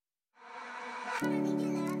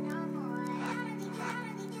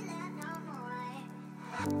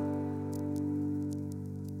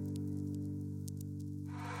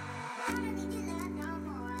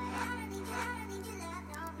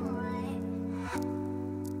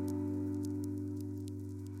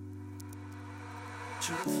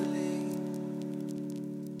Truthfully,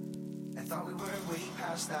 I thought we were way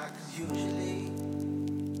past that, 'cause usually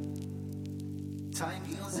time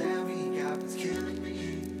heals every gap, it's killing me.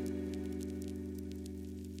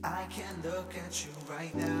 I can't look at you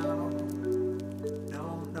right now,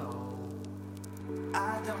 no.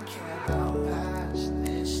 I don't care about past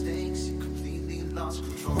mistakes, you completely lost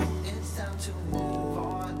control. It's time to move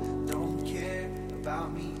on, don't care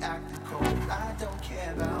about me acting cold. I don't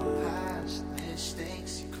care about past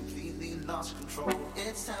mistakes, you completely lost control.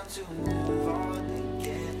 It's time to move on and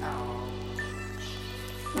get out.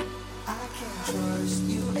 I can't trust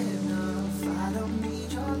you enough, I don't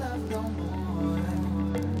need your love no more.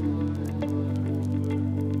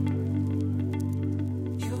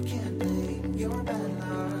 You can't blame your bad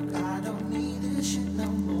luck, I don't need this shit no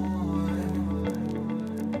more.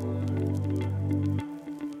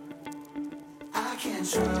 I can't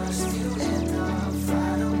trust you enough,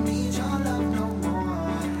 I don't need your love no more.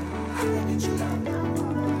 I don't need your love no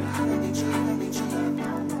more. I don't need your love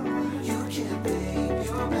no more. You can't blame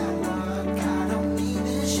your bad luck, I don't need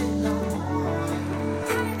this shit no more.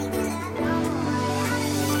 I don't need your love no more.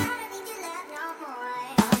 I don't need your love no more.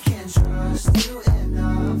 I can't trust you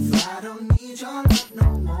enough, I don't need your love no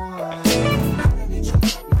more. I don't need your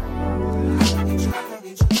love no more. I don't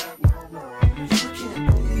need your love no more. You can't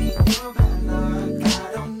blame your bad luck,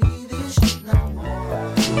 I don't need this shit no more.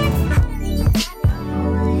 I don't need your love no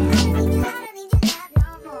more. I don't need your love no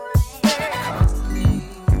more. Constantly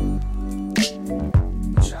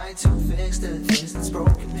try to fix the things that's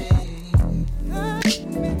broken me.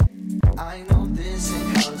 I know this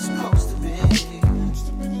ain't how it's supposed to be.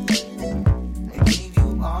 I gave you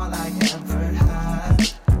all I ever had.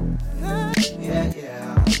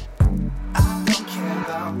 Yeah. I don't care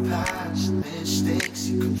about past mistakes,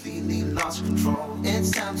 you completely lost control.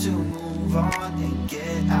 It's time to move on and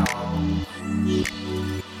get out.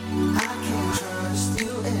 I can't trust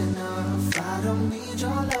you enough, I don't need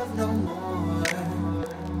your love no more.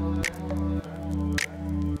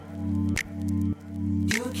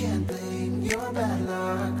 You can't blame your bad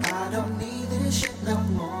luck, I don't need this shit no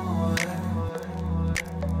more.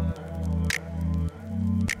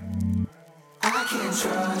 I can't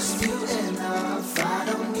trust you enough, I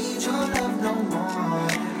don't need your love no more.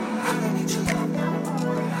 I don't need your love no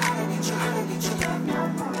more. I don't need your love no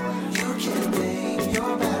more. You can't blame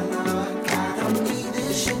your bad luck, I don't need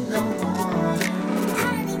this shit no more.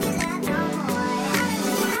 I don't need your love no more.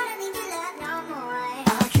 I don't need your love no more.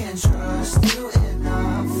 I can't trust you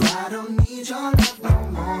enough, I don't need your love.